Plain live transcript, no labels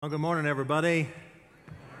Well, good morning, everybody.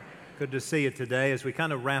 Good to see you today as we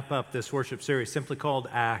kind of wrap up this worship series simply called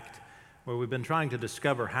ACT, where we've been trying to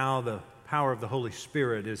discover how the power of the Holy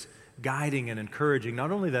Spirit is guiding and encouraging not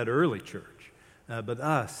only that early church, but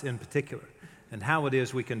us in particular, and how it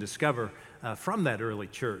is we can discover from that early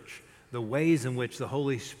church the ways in which the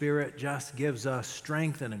Holy Spirit just gives us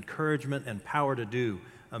strength and encouragement and power to do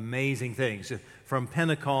amazing things. From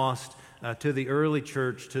Pentecost to the early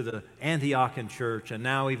church, to the Antiochian church, and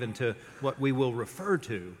now even to what we will refer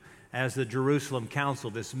to as the Jerusalem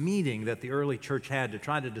Council, this meeting that the early church had to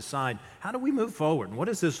try to decide, how do we move forward? And what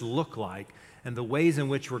does this look like? And the ways in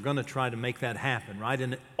which we're going to try to make that happen, right?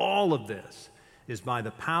 And all of this is by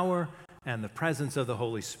the power and the presence of the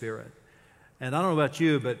Holy Spirit. And I don't know about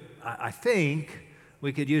you, but I think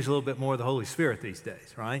we could use a little bit more of the Holy Spirit these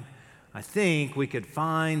days, right? I think we could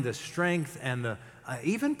find the strength and the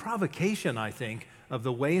even provocation, I think, of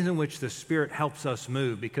the ways in which the Spirit helps us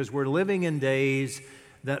move, because we're living in days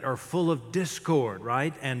that are full of discord,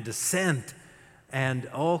 right, and dissent and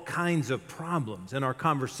all kinds of problems in our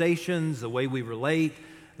conversations, the way we relate,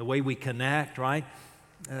 the way we connect, right?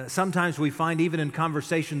 Sometimes we find even in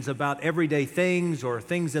conversations about everyday things or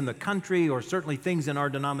things in the country or certainly things in our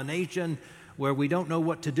denomination where we don't know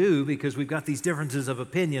what to do because we've got these differences of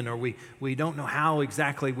opinion, or we don't know how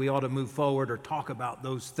exactly we ought to move forward or talk about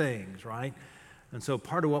those things, right? And so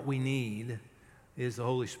part of what we need is the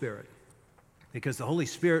Holy Spirit, because the Holy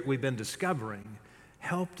Spirit, we've been discovering,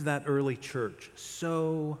 helped that early church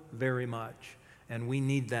so very much, and we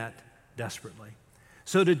need that desperately.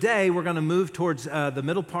 So today we're going to move towards the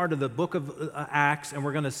middle part of the book of Acts, and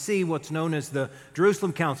we're going to see what's known as the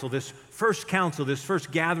Jerusalem Council, this first council, this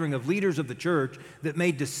first gathering of leaders of the church that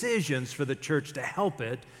made decisions for the church to help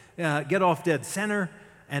it get off dead center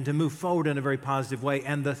and to move forward in a very positive way.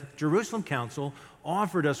 And the Jerusalem Council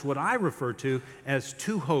offered us what I refer to as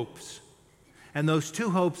two hopes. And those two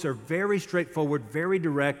hopes are very straightforward, very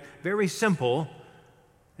direct, very simple,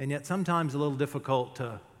 and yet sometimes a little difficult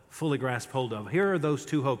to fully grasp hold of. Here are those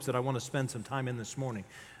two hopes that I want to spend some time in this morning.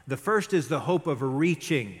 The first is the hope of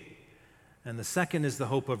reaching, and the second is the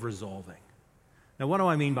hope of resolving. Now, what do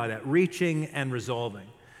I mean by that? Reaching and resolving.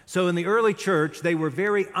 So in the early church, they were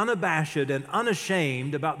very unabashed and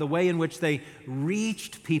unashamed about the way in which they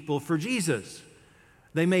reached people for Jesus.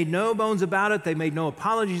 They made no bones about it. They made no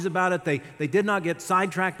apologies about it. They did not get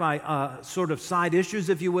sidetracked by sort of side issues,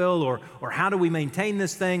 if you will, or how do we maintain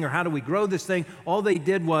this thing, or how do we grow this thing. All they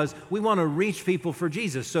did was, we want to reach people for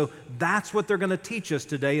Jesus. So that's what they're going to teach us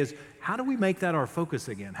today, is how do we make that our focus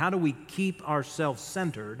again? How do we keep ourselves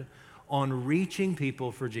centered on reaching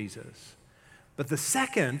people for Jesus? But the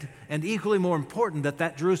second, and equally more important,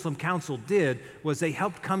 that Jerusalem Council did was they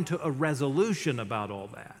helped come to a resolution about all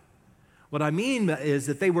that. What I mean is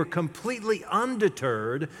that they were completely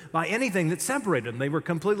undeterred by anything that separated them. They were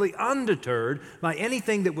completely undeterred by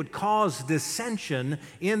anything that would cause dissension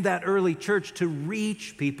in that early church to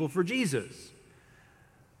reach people for Jesus.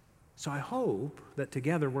 So I hope that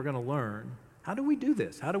together we're going to learn, how do we do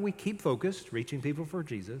this? How do we keep focused, reaching people for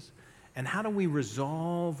Jesus? And how do we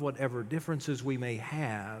resolve whatever differences we may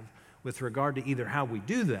have with regard to either how we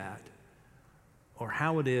do that or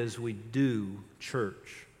how it is we do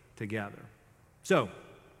church together? So,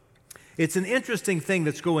 it's an interesting thing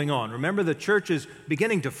that's going on. Remember, the church is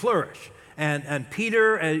beginning to flourish. And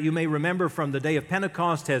Peter, you may remember from the day of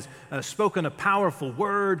Pentecost, has spoken a powerful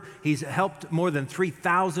word. He's helped more than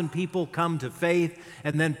 3,000 people come to faith.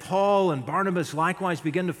 And then Paul and Barnabas likewise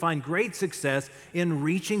begin to find great success in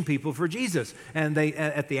reaching people for Jesus. And they,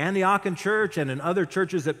 at the Antiochian church and in other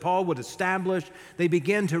churches that Paul would establish, they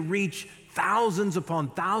begin to reach thousands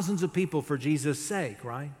upon thousands of people for Jesus' sake,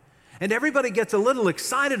 right? And everybody gets a little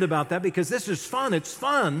excited about that because this is fun. It's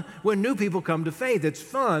fun when new people come to faith. It's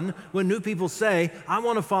fun when new people say, I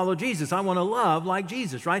want to follow Jesus. I want to love like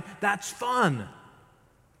Jesus, right? That's fun.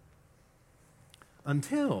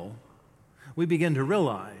 Until we begin to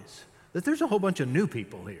realize that there's a whole bunch of new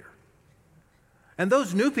people here. And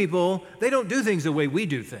those new people, they don't do things the way we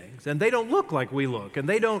do things, and they don't look like we look, and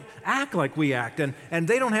they don't act like we act, and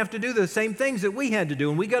they don't have to do the same things that we had to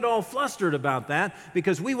do, and we get all flustered about that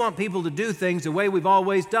because we want people to do things the way we've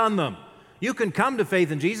always done them. You can come to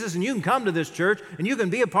faith in Jesus, and you can come to this church, and you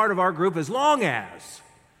can be a part of our group as long as,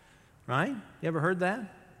 right? You ever heard that?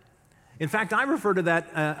 In fact, I refer to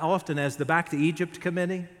that often as the Back to Egypt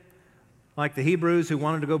Committee, like the Hebrews who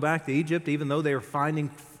wanted to go back to Egypt even though they were finding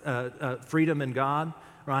freedom in God,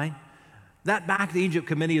 right? That Back to Egypt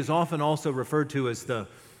Committee is often also referred to as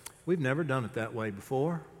we've never done it that way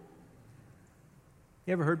before.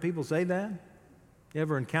 You ever heard people say that? You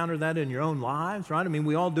ever encounter that in your own lives, right? I mean,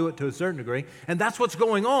 we all do it to a certain degree. And that's what's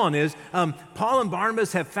going on is Paul and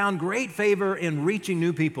Barnabas have found great favor in reaching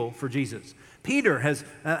new people for Jesus. Peter has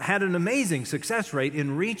had an amazing success rate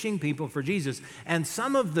in reaching people for Jesus. And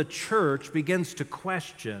some of the church begins to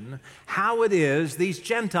question how it is these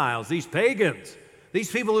Gentiles, these pagans, these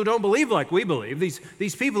people who don't believe like we believe,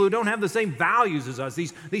 these people who don't have the same values as us,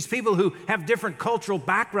 these people who have different cultural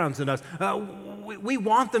backgrounds than us, we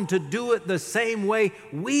want them to do it the same way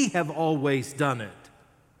we have always done it,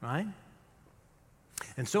 right?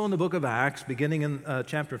 And so in the book of Acts, beginning in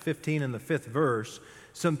chapter 15 and the 5th verse,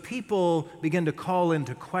 some people begin to call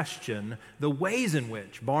into question the ways in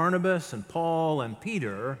which Barnabas and Paul and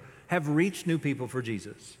Peter have reached new people for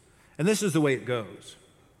Jesus. And this is the way it goes.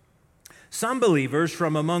 Some believers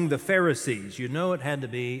from among the Pharisees, you know it had to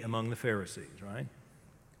be among the Pharisees, right?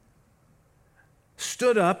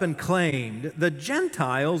 Stood up and claimed the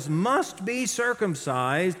Gentiles must be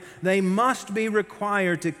circumcised. They must be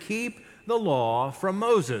required to keep the law from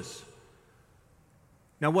Moses.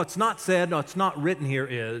 Now, what's not said, what's not written here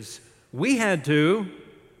is, we had to,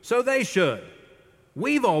 so they should.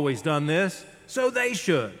 We've always done this, so they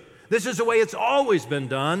should. This is the way it's always been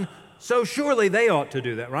done, so surely they ought to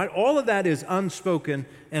do that, right? All of that is unspoken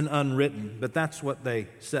and unwritten, but that's what they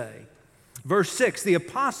say. Verse 6, the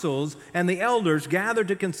apostles and the elders gathered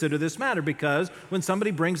to consider this matter because when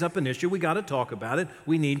somebody brings up an issue, we got to talk about it.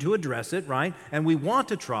 We need to address it, right? And we want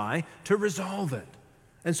to try to resolve it.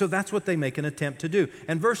 And so that's what they make an attempt to do.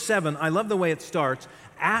 And verse 7, I love the way it starts,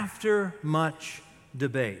 after much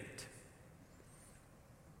debate.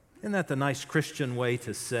 Isn't that the nice Christian way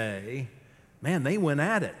to say, man, they went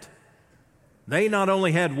at it. They not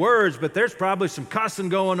only had words, but there's probably some cussing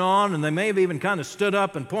going on, and they may have even kind of stood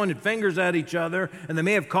up and pointed fingers at each other, and they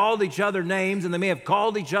may have called each other names, and they may have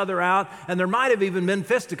called each other out, and there might have even been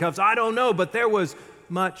fisticuffs. I don't know, but there was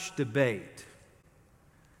much debate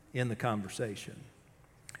in the conversation.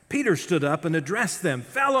 Peter stood up and addressed them,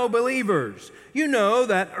 fellow believers, you know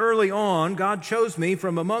that early on God chose me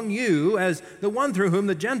from among you as the one through whom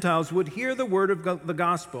the Gentiles would hear the word of the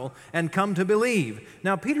gospel and come to believe.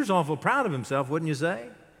 Now, Peter's awful proud of himself, wouldn't you say?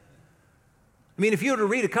 I mean, if you were to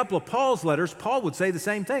read a couple of Paul's letters, Paul would say the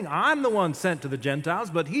same thing. I'm the one sent to the Gentiles,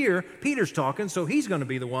 but here Peter's talking, so he's going to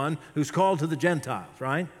be the one who's called to the Gentiles,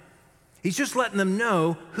 right? He's just letting them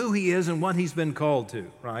know who he is and what he's been called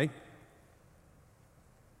to, right?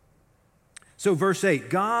 So verse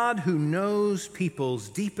 8, God who knows people's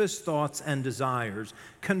deepest thoughts and desires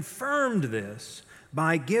confirmed this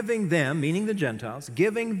by giving them, meaning the Gentiles,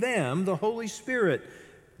 giving them the Holy Spirit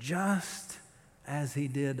just as he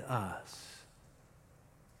did us.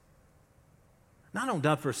 Now, I don't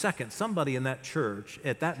doubt for a second somebody in that church,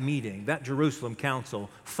 at that meeting, that Jerusalem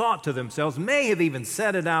council, thought to themselves, may have even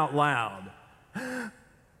said it out loud,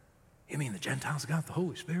 you mean the Gentiles got the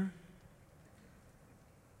Holy Spirit?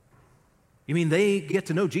 You mean they get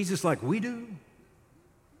to know Jesus like we do?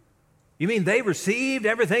 You mean they received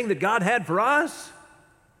everything that God had for us?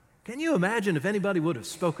 Can you imagine if anybody would have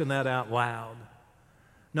spoken that out loud?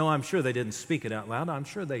 No, I'm sure they didn't speak it out loud. I'm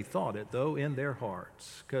sure they thought it, though, in their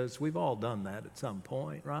hearts, because we've all done that at some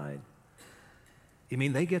point, right? You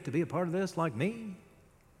mean they get to be a part of this like me?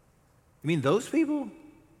 You mean those people?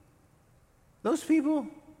 Those people?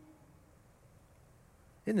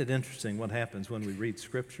 Isn't it interesting what happens when we read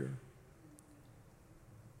Scripture?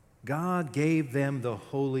 God gave them the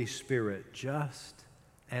Holy Spirit just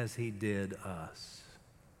as he did us.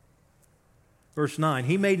 Verse 9,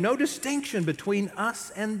 he made no distinction between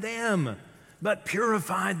us and them, but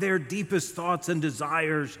purified their deepest thoughts and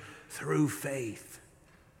desires through faith.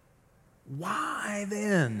 Why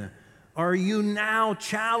then are you now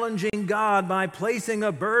challenging God by placing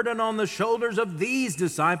a burden on the shoulders of these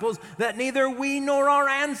disciples that neither we nor our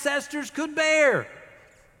ancestors could bear?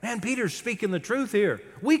 Man, Peter's speaking the truth here.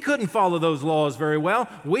 We couldn't follow those laws very well.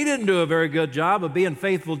 We didn't do a very good job of being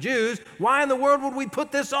faithful Jews. Why in the world would we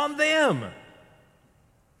put this on them?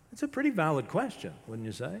 It's a pretty valid question, wouldn't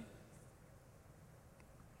you say?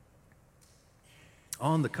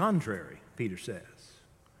 On the contrary, Peter says,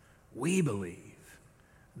 we believe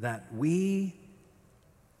that we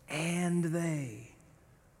and they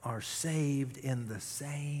are saved in the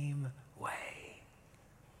same way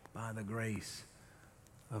by the grace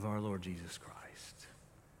of our Lord Jesus Christ.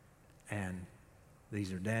 And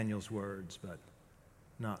these are Daniel's words, but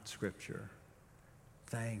not Scripture.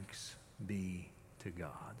 Thanks be to God.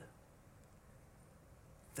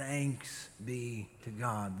 Thanks be to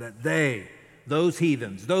God that they, those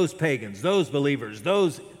heathens, those pagans, those believers,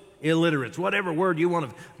 those illiterates, whatever word you want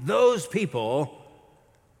to, those people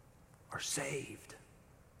are saved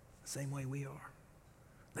the same way we are.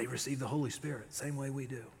 They receive the Holy Spirit, same way we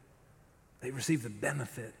do. They receive the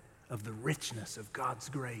benefit of the richness of God's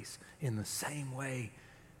grace in the same way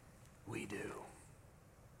we do.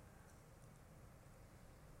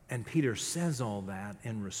 And Peter says all that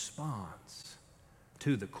in response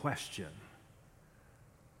to the question.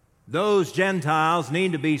 Those Gentiles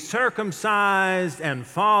need to be circumcised and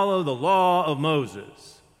follow the law of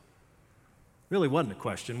Moses. Really wasn't a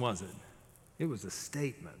question, was it? It was a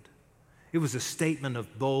statement. It was a statement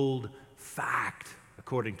of bold fact,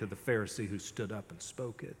 according to the Pharisee who stood up and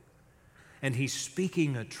spoke it. And he's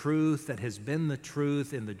speaking a truth that has been the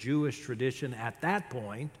truth in the Jewish tradition at that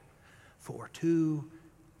point for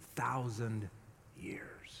 2,000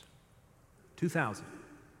 years. 2,000.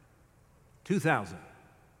 2,000.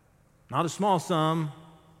 Not a small sum,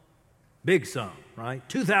 big sum, right?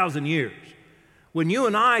 2,000 years. When you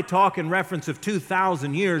and I talk in reference of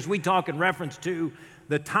 2,000 years, we talk in reference to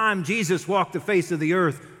the time Jesus walked the face of the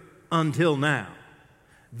earth until now.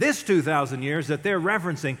 This 2,000 years that they're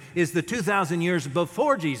referencing is the 2,000 years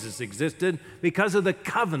before Jesus existed because of the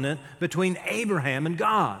covenant between Abraham and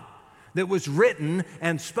God that was written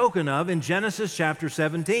and spoken of in Genesis chapter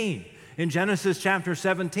 17. In Genesis chapter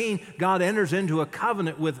 17, God enters into a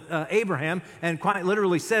covenant with Abraham and quite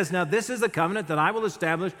literally says, now this is the covenant that I will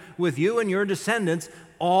establish with you and your descendants.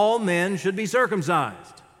 All men should be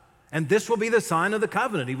circumcised. And this will be the sign of the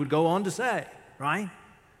covenant, he would go on to say, right?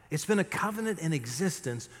 It's been a covenant in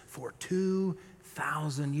existence for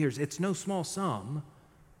 2,000 years. It's no small sum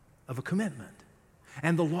of a commitment.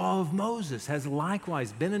 And the law of Moses has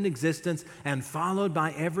likewise been in existence and followed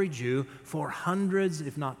by every Jew for hundreds,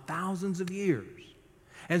 if not thousands of years.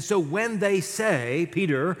 And so when they say,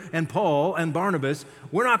 Peter and Paul and Barnabas,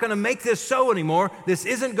 we're not going to make this so anymore. This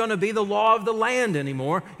isn't going to be the law of the land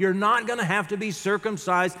anymore. You're not going to have to be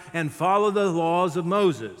circumcised and follow the laws of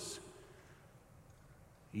Moses.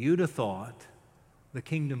 You'd have thought the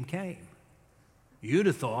kingdom came. You'd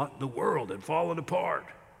have thought the world had fallen apart.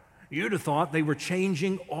 You'd have thought they were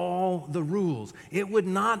changing all the rules. It would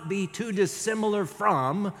not be too dissimilar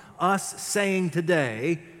from us saying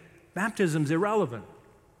today, baptism's irrelevant.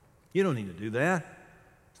 You don't need to do that.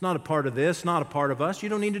 It's not a part of this, not a part of us. You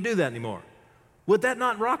don't need to do that anymore. Would that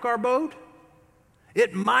not rock our boat?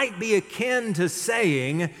 It might be akin to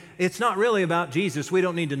saying, it's not really about Jesus. We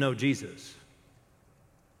don't need to know Jesus.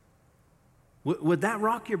 Would that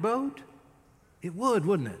rock your boat? It would,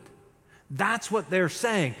 wouldn't it? That's what they're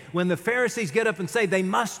saying. When the Pharisees get up and say they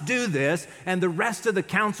must do this, and the rest of the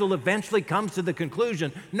council eventually comes to the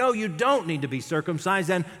conclusion, no, you don't need to be circumcised,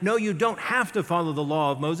 and no, you don't have to follow the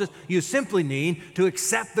law of Moses. You simply need to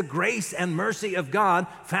accept the grace and mercy of God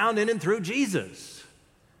found in and through Jesus.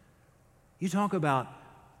 You talk about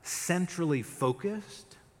centrally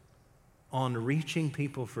focused on reaching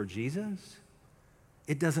people for Jesus.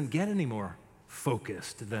 It doesn't get any more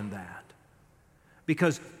focused than that.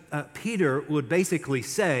 Because Peter would basically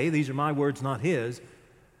say, these are my words, not his,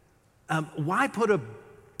 why put a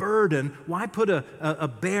burden, why put a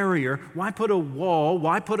barrier, why put a wall,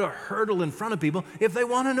 why put a hurdle in front of people if they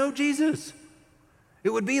want to know Jesus?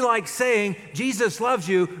 It would be like saying, Jesus loves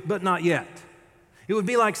you, but not yet. It would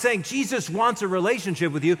be like saying, Jesus wants a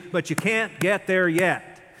relationship with you, but you can't get there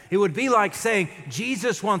yet. It would be like saying,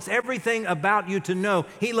 Jesus wants everything about you to know.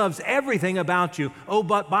 He loves everything about you. Oh,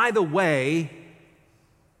 but by the way,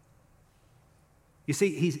 you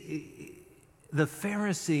see, the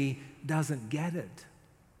Pharisee doesn't get it.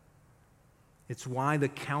 It's why the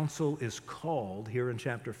council is called here in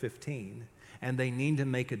chapter 15, and they need to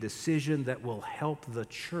make a decision that will help the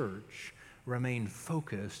church remain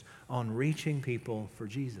focused on reaching people for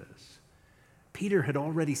Jesus. Peter had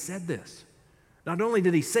already said this. Not only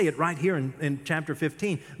did he say it right here in chapter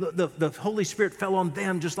 15, the Holy Spirit fell on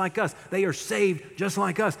them just like us. They are saved just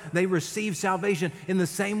like us. They receive salvation in the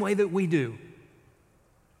same way that we do.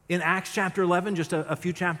 In Acts chapter 11, just a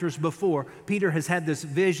few chapters before, Peter has had this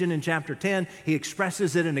vision in chapter 10. He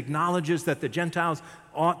expresses it and acknowledges that the Gentiles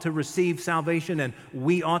ought to receive salvation and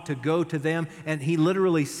we ought to go to them. And he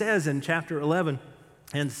literally says in chapter 11,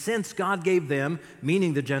 and since God gave them,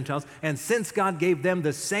 meaning the Gentiles, and since God gave them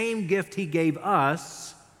the same gift he gave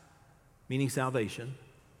us, meaning salvation,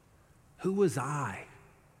 who was I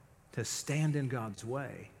to stand in God's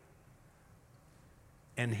way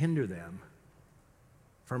and hinder them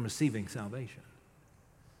from receiving salvation?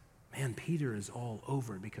 Man, Peter is all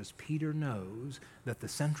over it because Peter knows that the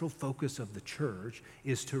central focus of the church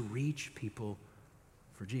is to reach people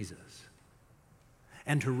for Jesus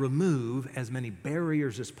and to remove as many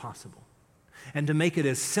barriers as possible. And to make it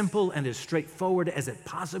as simple and as straightforward as it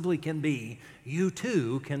possibly can be, you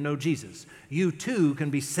too can know Jesus. You too can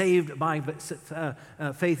be saved by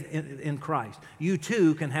faith in Christ. You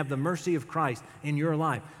too can have the mercy of Christ in your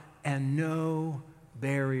life and no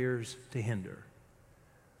barriers to hinder.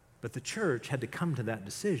 But the church had to come to that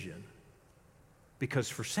decision because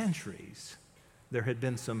for centuries there had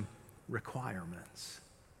been some requirements.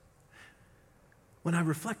 When I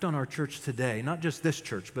reflect on our church today, not just this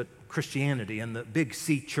church, but Christianity and the Big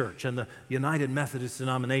C Church and the United Methodist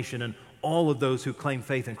denomination and all of those who claim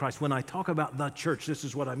faith in Christ, when I talk about the church, this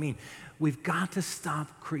is what I mean. We've got to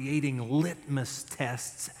stop creating litmus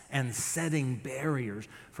tests and setting barriers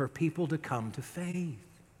for people to come to faith.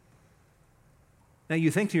 Now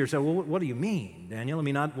you think to yourself, well, what do you mean, Daniel? I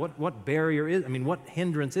mean, what barrier is, what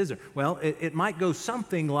hindrance is there? Well, it might go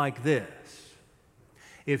something like this.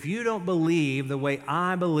 If you don't believe the way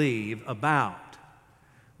I believe about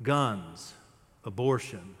guns,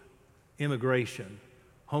 abortion, immigration,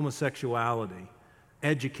 homosexuality,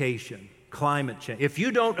 education, climate change, if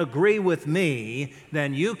you don't agree with me,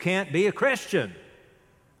 then you can't be a Christian.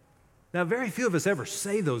 Now, very few of us ever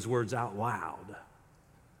say those words out loud,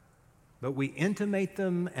 but we intimate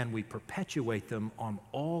them and we perpetuate them on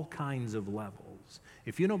all kinds of levels.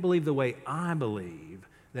 If you don't believe the way I believe,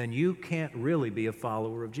 then you can't really be a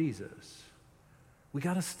follower of Jesus. We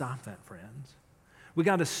got to stop that, friends. We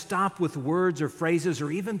got to stop with words or phrases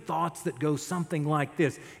or even thoughts that go something like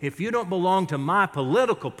this. If you don't belong to my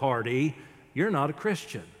political party, you're not a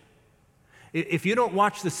Christian. If you don't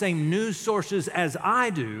watch the same news sources as I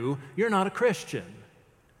do, you're not a Christian.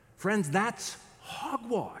 Friends, that's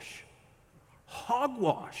hogwash.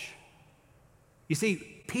 Hogwash. You see,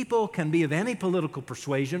 people can be of any political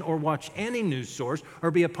persuasion or watch any news source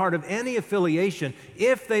or be a part of any affiliation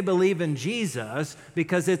if they believe in Jesus,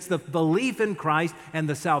 because it's the belief in Christ and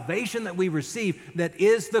the salvation that we receive that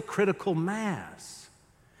is the critical mass.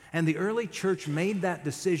 And the early church made that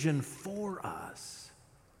decision for us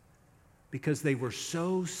because they were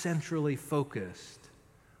so centrally focused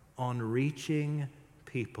on reaching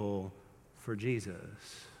people for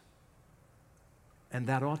Jesus. And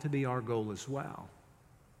that ought to be our goal as well.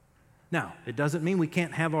 Now, it doesn't mean we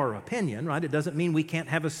can't have our opinion, right? It doesn't mean we can't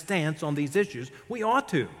have a stance on these issues. We ought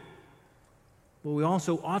to. But we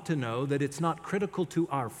also ought to know that it's not critical to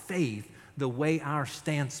our faith the way our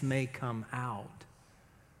stance may come out.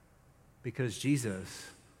 Because Jesus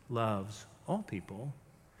loves all people,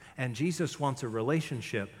 and Jesus wants a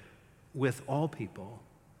relationship with all people.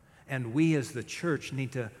 And we as the church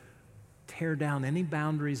need to tear down any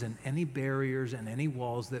boundaries and any barriers and any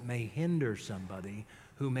walls that may hinder somebody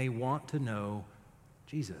who may want to know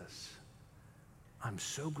Jesus. I'm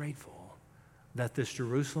so grateful that this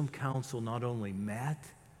Jerusalem Council not only met,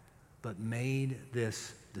 but made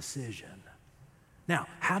this decision. Now,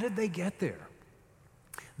 how did they get there?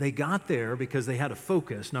 They got there because they had a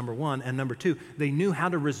focus, number one, and number two, they knew how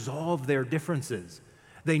to resolve their differences.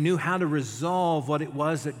 They knew how to resolve what it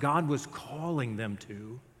was that God was calling them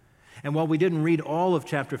to. And while we didn't read all of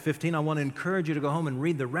chapter 15, I want to encourage you to go home and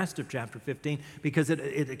read the rest of chapter 15 because it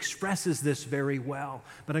expresses this very well.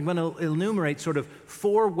 But I'm going to enumerate sort of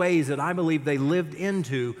 4 ways that I believe they lived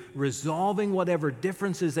into resolving whatever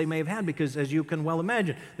differences they may have had, because as you can well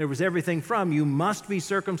imagine, there was everything from you must be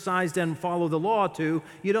circumcised and follow the law to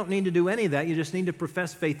you don't need to do any of that, you just need to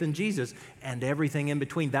profess faith in Jesus, and everything in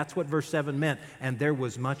between. That's what verse 7 meant. And there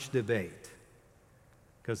was much debate,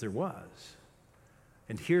 because there was.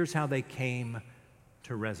 And here's how they came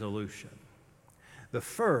to resolution. The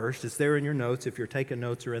first is there in your notes, if you're taking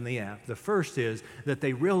notes or in the app. The first is that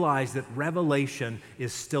they realized that revelation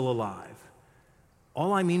is still alive.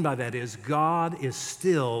 All I mean by that is God is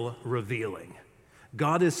still revealing.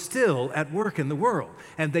 God is still at work in the world.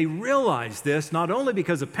 And they realized this not only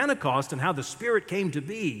because of Pentecost and how the Spirit came to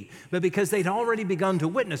be, but because they'd already begun to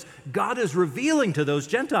witness. God is revealing to those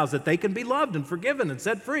Gentiles that they can be loved and forgiven and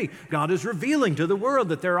set free. God is revealing to the world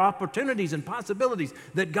that there are opportunities and possibilities,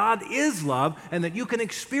 that God is love and that you can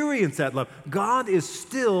experience that love. God is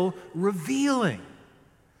still revealing.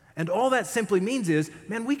 And all that simply means is,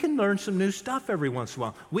 man, we can learn some new stuff every once in a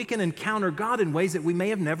while. We can encounter God in ways that we may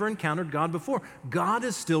have never encountered God before. God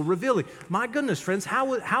is still revealing. My goodness, friends,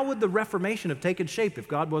 how would the Reformation have taken shape if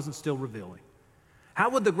God wasn't still revealing? How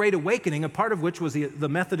would the Great Awakening, a part of which was the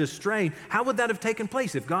Methodist strain, how would that have taken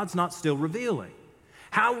place if God's not still revealing?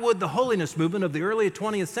 How would the holiness movement of the early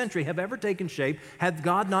 20th century have ever taken shape had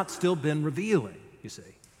God not still been revealing, you see?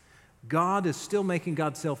 God is still making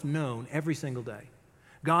God's self known every single day.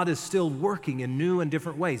 God is still working in new and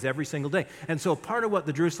different ways every single day. And so part of what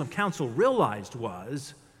the Jerusalem Council realized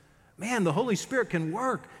was, Man, the Holy Spirit can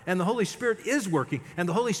work, and the Holy Spirit is working, and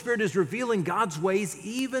the Holy Spirit is revealing God's ways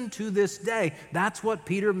even to this day. That's what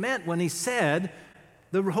Peter meant when he said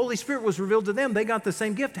the Holy Spirit was revealed to them. They got the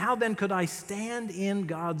same gift. How then could I stand in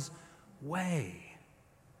God's way?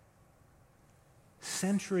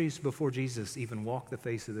 Centuries before Jesus even walked the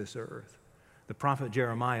face of this earth, the prophet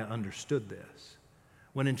Jeremiah understood this.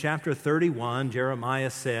 When in chapter 31, Jeremiah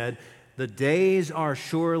said, "The days are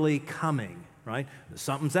surely coming," right?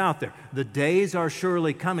 Something's out there. "The days are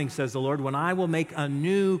surely coming, says the Lord, when I will make a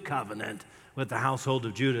new covenant with the household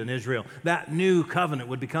of Judah and Israel." That new covenant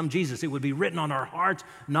would become Jesus. It would be written on our hearts,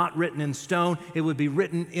 not written in stone. It would be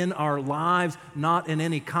written in our lives, not in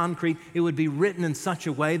any concrete. It would be written in such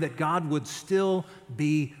a way that God would still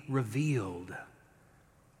be revealed.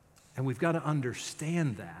 And we've got to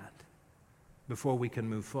understand that before we can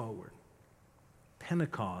move forward.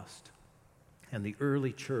 Pentecost and the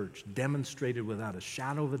early church demonstrated without a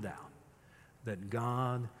shadow of a doubt that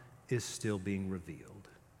God is still being revealed.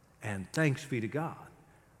 And thanks be to God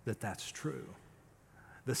that that's true.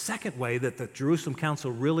 The second way that the Jerusalem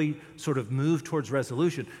Council really sort of moved towards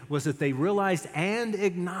resolution was that they realized and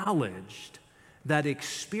acknowledged that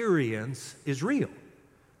experience is real.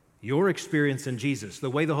 Your experience in Jesus,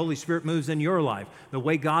 the way the Holy Spirit moves in your life, the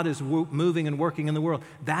way God is moving and working in the world,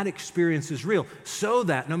 that experience is real. So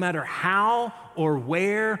that no matter how or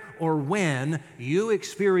where or when you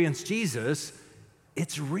experience Jesus,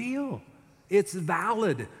 it's real, it's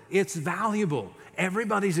valid, it's valuable.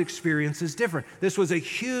 Everybody's experience is different. This was a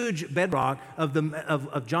huge bedrock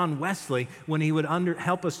of John Wesley when he would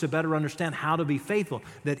help us to better understand how to be faithful,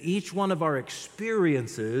 that each one of our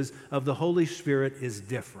experiences of the Holy Spirit is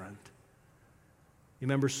different. You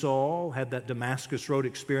remember Saul had that Damascus Road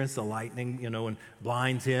experience, the lightning, and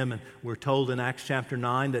blinds him. And we're told in Acts chapter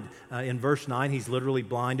 9 that in verse 9, he's literally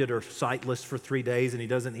blinded or sightless for 3 days, and he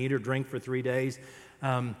doesn't eat or drink for 3 days.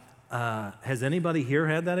 Has anybody here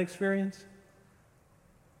had that experience?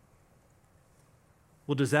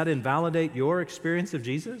 Well, does that invalidate your experience of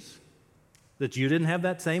Jesus? That you didn't have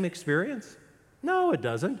that same experience? No, it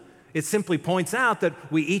doesn't. It simply points out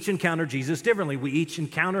that we each encounter Jesus differently. We each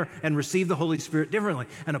encounter and receive the Holy Spirit differently.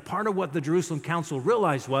 And a part of what the Jerusalem Council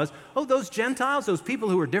realized was, those Gentiles, those people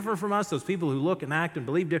who are different from us, those people who look and act and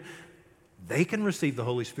believe different, they can receive the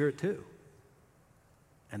Holy Spirit too.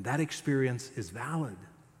 And that experience is valid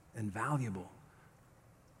and valuable.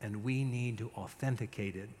 And we need to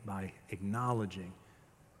authenticate it by acknowledging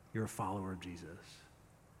you're a follower of Jesus,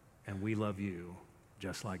 and we love you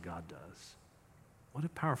just like God does. What a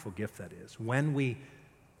powerful gift that is. When we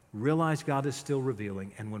realize God is still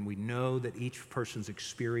revealing, and when we know that each person's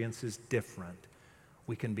experience is different,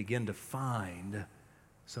 we can begin to find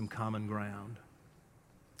some common ground.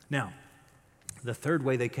 Now, the third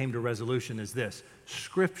way they came to resolution is this: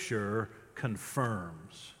 Scripture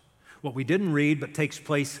confirms. What we didn't read, but takes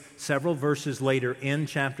place several verses later in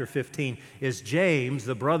chapter 15, is James,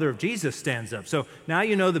 the brother of Jesus, stands up. So now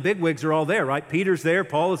you know the bigwigs are all there, right? Peter's there,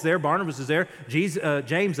 Paul is there, Barnabas is there, James,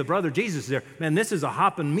 the brother of Jesus, is there. Man, this is a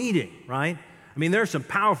hopping meeting, right? I mean, there are some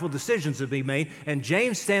powerful decisions to be made. And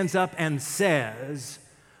James stands up and says,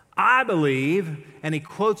 "I believe," and he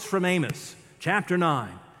quotes from Amos chapter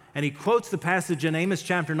 9. And he quotes the passage in Amos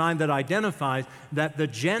chapter 9 that identifies that the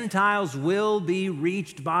Gentiles will be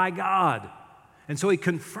reached by God. And so he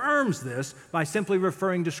confirms this by simply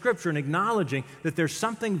referring to Scripture and acknowledging that there's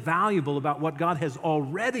something valuable about what God has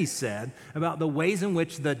already said about the ways in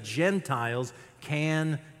which the Gentiles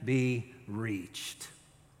can be reached.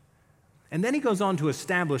 And then he goes on to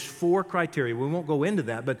establish 4 criteria. We won't go into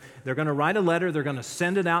that, but they're going to write a letter, they're going to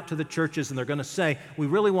send it out to the churches, and they're going to say, we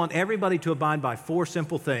really want everybody to abide by 4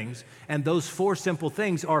 simple things. And those 4 simple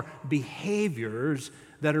things are behaviors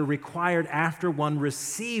that are required after one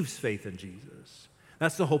receives faith in Jesus.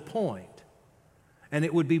 That's the whole point. And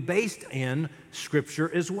it would be based in Scripture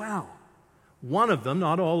as well. One of them,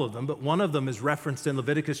 not all of them, but one of them is referenced in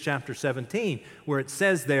Leviticus chapter 17, where it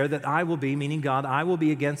says there that I will be, meaning God, I will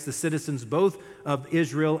be against the citizens both of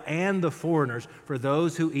Israel and the foreigners for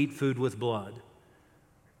those who eat food with blood.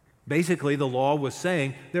 Basically, the law was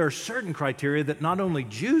saying there are certain criteria that not only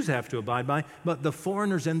Jews have to abide by, but the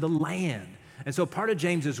foreigners in the land. And so part of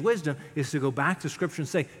James's wisdom is to go back to Scripture and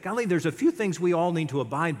say, golly, there's a few things we all need to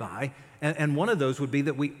abide by. And one of those would be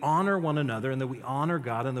that we honor one another and that we honor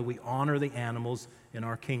God and that we honor the animals in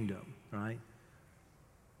our kingdom, right?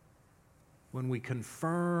 When we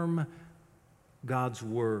confirm God's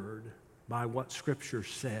word by what Scripture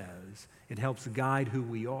says, it helps guide who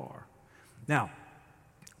we are. Now,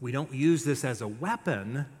 we don't use this as a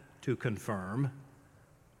weapon to confirm.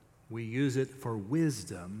 We use it for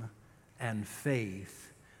wisdom and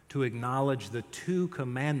faith to acknowledge the two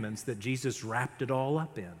commandments that Jesus wrapped it all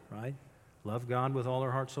up in, right? Love God with all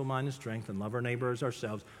our heart, soul, mind, and strength, and love our neighbor as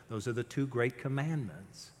ourselves. Those are the two great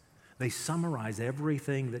commandments. They summarize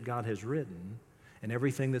everything that God has written and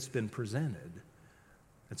everything that's been presented.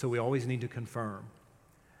 And so we always need to confirm.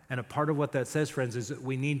 And a part of what that says, friends, is that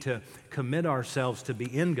we need to commit ourselves to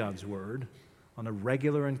be in God's Word on a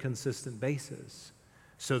regular and consistent basis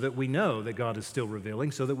so that we know that God is still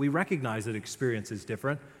revealing, so that we recognize that experience is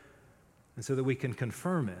different, and so that we can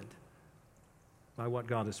confirm it by what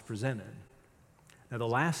God has presented. Now, the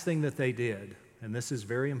last thing that they did, and this is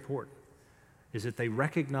very important, is that they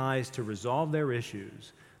recognized to resolve their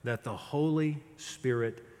issues that the Holy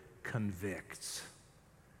Spirit convicts.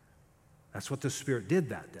 That's what the Spirit did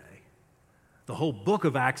that day. The whole book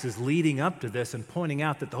of Acts is leading up to this and pointing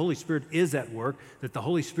out that the Holy Spirit is at work, that the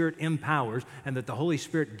Holy Spirit empowers, and that the Holy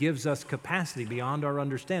Spirit gives us capacity beyond our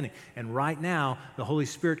understanding. And right now, the Holy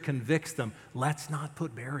Spirit convicts them. Let's not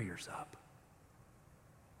put barriers up.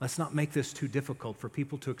 Let's not make this too difficult for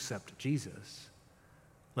people to accept Jesus.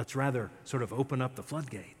 Let's rather sort of open up the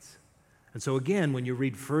floodgates. And so again, when you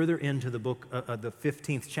read further into the book, the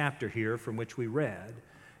 15th chapter here from which we read,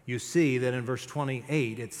 you see that in verse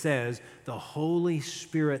 28 it says, the Holy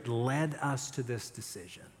Spirit led us to this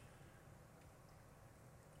decision,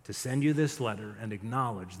 to send you this letter and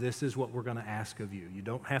acknowledge this is what we're going to ask of you. You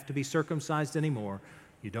don't have to be circumcised anymore.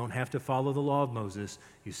 You don't have to follow the law of Moses.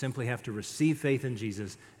 You simply have to receive faith in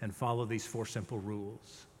Jesus and follow these 4 simple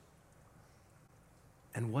rules.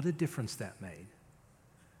 And what a difference that made.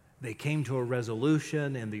 They came to a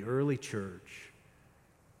resolution in the early church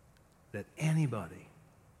that everybody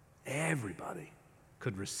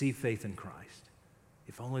could receive faith in Christ.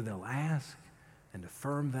 If only they'll ask and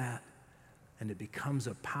affirm that, and it becomes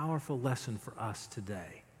a powerful lesson for us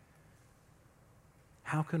today.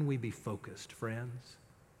 How can we be focused, friends,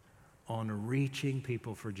 on reaching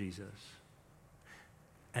people for Jesus?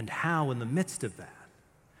 And how, in the midst of that,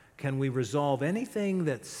 can we resolve anything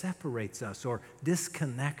that separates us or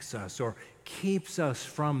disconnects us or keeps us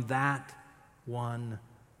from that one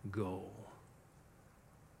goal?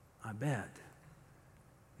 I bet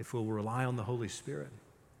if we'll rely on the Holy Spirit,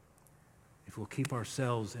 if we'll keep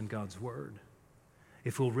ourselves in God's Word,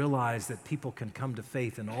 if we'll realize that people can come to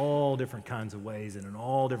faith in all different kinds of ways and in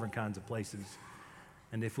all different kinds of places,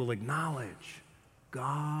 and if we'll acknowledge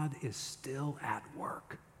God is still at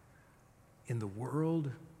work in the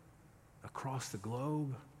world, across the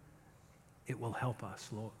globe, it will help us,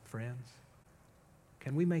 Lord, friends.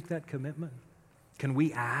 Can we make that commitment? Can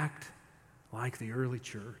we act like the early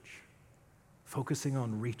church, focusing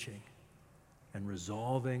on reaching and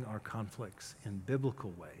resolving our conflicts in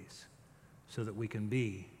biblical ways so that we can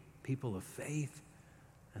be people of faith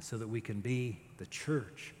and so that we can be the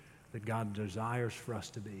church that God desires for us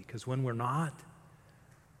to be? Because when we're not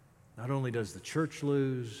only does the church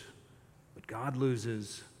lose, but God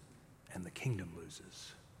loses and the kingdom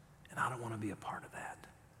loses. And I don't want to be a part of that.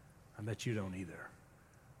 I bet you don't either.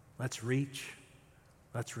 Let's reach,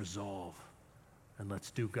 let's resolve, and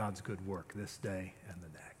let's do God's good work this day and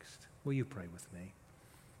the next. Will you pray with me?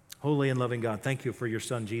 Holy and loving God, thank you for your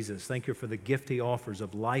Son, Jesus. Thank you for the gift he offers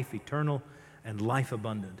of life eternal and life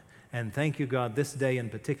abundant. And thank you, God, this day in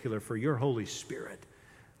particular for your Holy Spirit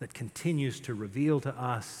that continues to reveal to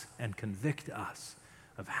us and convict us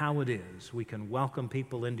of how it is we can welcome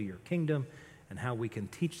people into your kingdom and how we can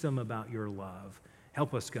teach them about your love.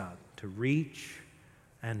 Help us, God, to reach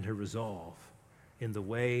and to resolve in the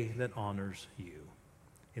way that honors you.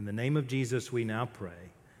 In the name of Jesus, we now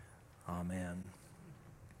pray. Amen.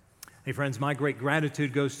 Hey, friends, my great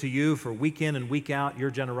gratitude goes to you for week in and week out. Your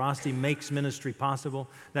generosity makes ministry possible.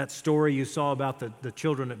 That story you saw about the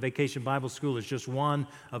children at Vacation Bible School is just one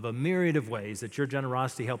of a myriad of ways that your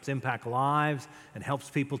generosity helps impact lives and helps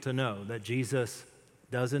people to know that Jesus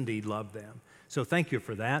does indeed love them. So thank you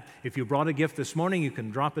for that. If you brought a gift this morning, you can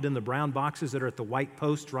drop it in the brown boxes that are at the white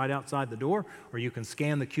post right outside the door, or you can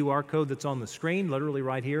scan the QR code that's on the screen, literally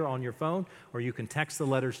right here on your phone, or you can text the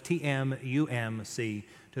letters TMUMC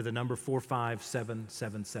to the number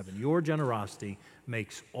 45777. Your generosity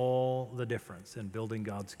makes all the difference in building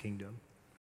God's kingdom.